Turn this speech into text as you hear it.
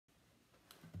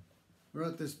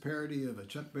Wrote this parody of a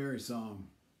Chuck Berry song.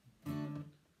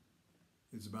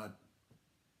 It's about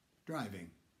driving.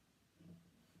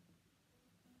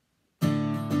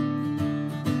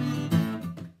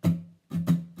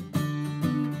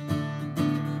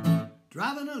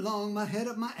 Driving along, my head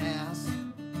up my ass.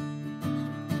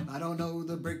 I don't know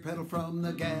the brake pedal from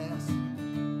the gas.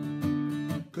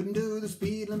 Couldn't do the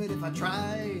speed limit if I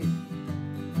tried.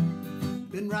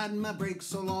 Been riding my brakes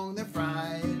so long they're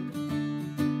fried.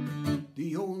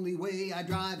 The only way I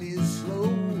drive is slow.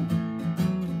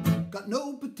 Got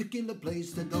no particular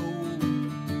place to go.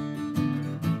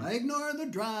 I ignore the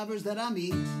drivers that I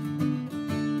meet.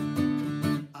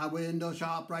 I window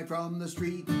shop right from the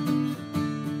street.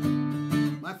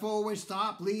 My four-way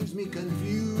stop leaves me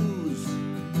confused.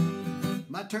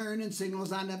 My turning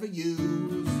signals I never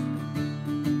use.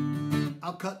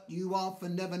 I'll cut you off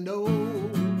and never know.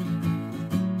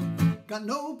 Got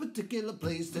no particular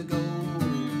place to go.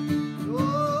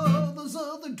 Oh, those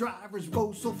other drivers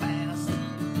go so fast.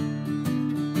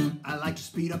 I like to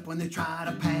speed up when they try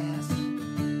to pass.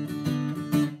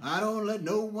 I don't let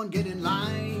no one get in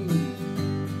line.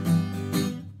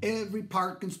 Every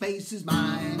parking space is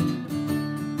mine.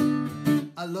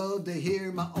 I love to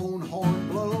hear my own horn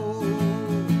blow.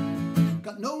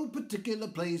 Got no particular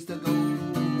place to go.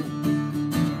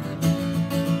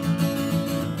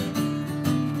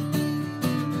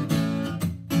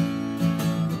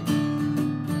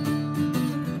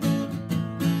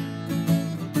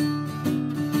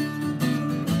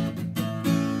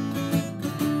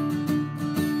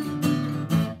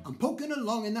 I'm poking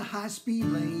along in the high-speed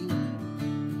lane.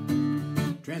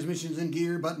 Transmissions in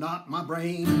gear, but not my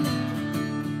brain.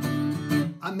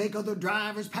 I make other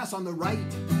drivers pass on the right.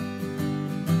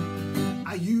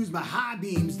 I use my high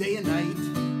beams day and night.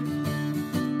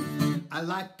 I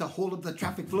like to hold up the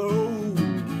traffic flow.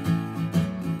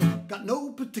 Got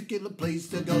no particular place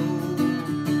to go.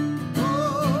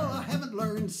 Oh, I haven't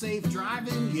learned safe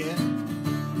driving yet.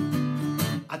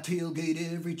 I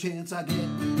tailgate every chance I get.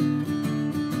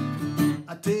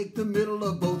 I take the middle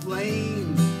of both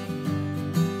lanes.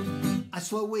 I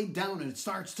slow way down and it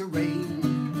starts to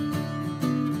rain.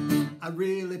 I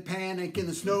really panic in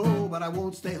the snow, but I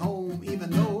won't stay home even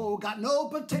though got no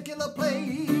particular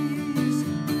place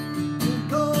to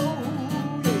go.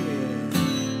 Yeah.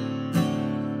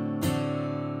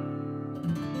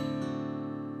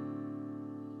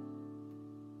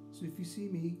 So if you see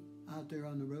me out there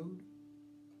on the road,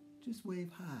 just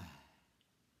wave hi.